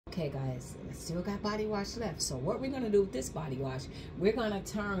Okay guys, I still got body wash left. So what we're gonna do with this body wash, we're gonna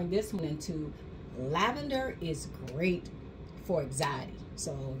turn this one into lavender. Is great for anxiety.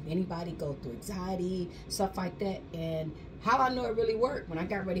 So if anybody go through anxiety, stuff like that, and how I know it really worked, when I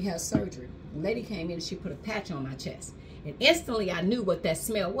got ready to have surgery, the lady came in and she put a patch on my chest. And instantly I knew what that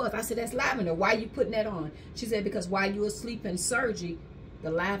smell was. I said, that's lavender. Why are you putting that on? She said, because while you asleep in surgery,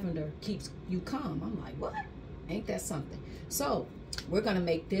 the lavender keeps you calm. I'm like, what? Ain't that something? So we're gonna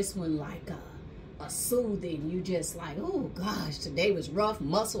make this one like a soothing. You just like, oh gosh, today was rough,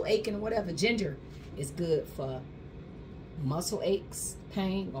 muscle aching or whatever. Ginger is good for muscle aches,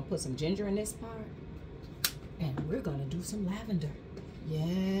 pain. We're gonna put some ginger in this part. And we're gonna do some lavender.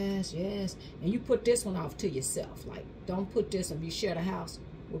 Yes, yes. And you put this one off to yourself. Like, don't put this if you share the house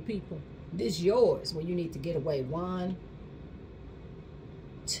with people. This yours when you need to get away. 1,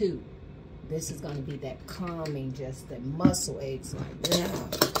 2. This is gonna be that calming, just the muscle aches like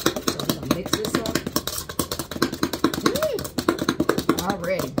that. So I'm gonna mix this up.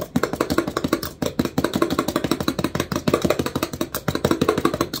 Already.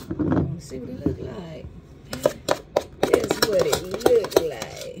 Let's see what it look like. What it look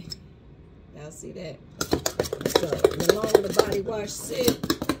like. Y'all see that? So the longer the body wash sit,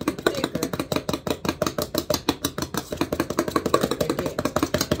 the thicker it gets.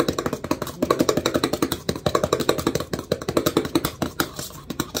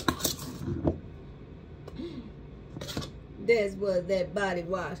 That's what that body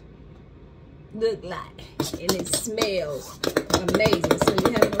wash look like, and it smells amazing. So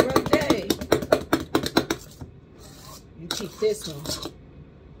you're having a rough day, you keep this one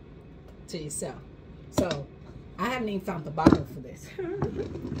to yourself. So I haven't even found the bottle for this.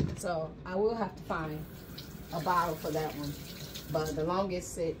 So I will have to find a bottle for that one. But the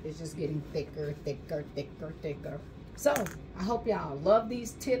longest sit is just getting thicker, thicker, thicker, thicker. So I hope y'all love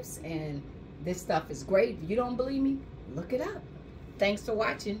these tips, and this stuff is great. If you don't believe me, look it up. Thanks for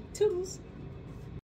watching. Toodles.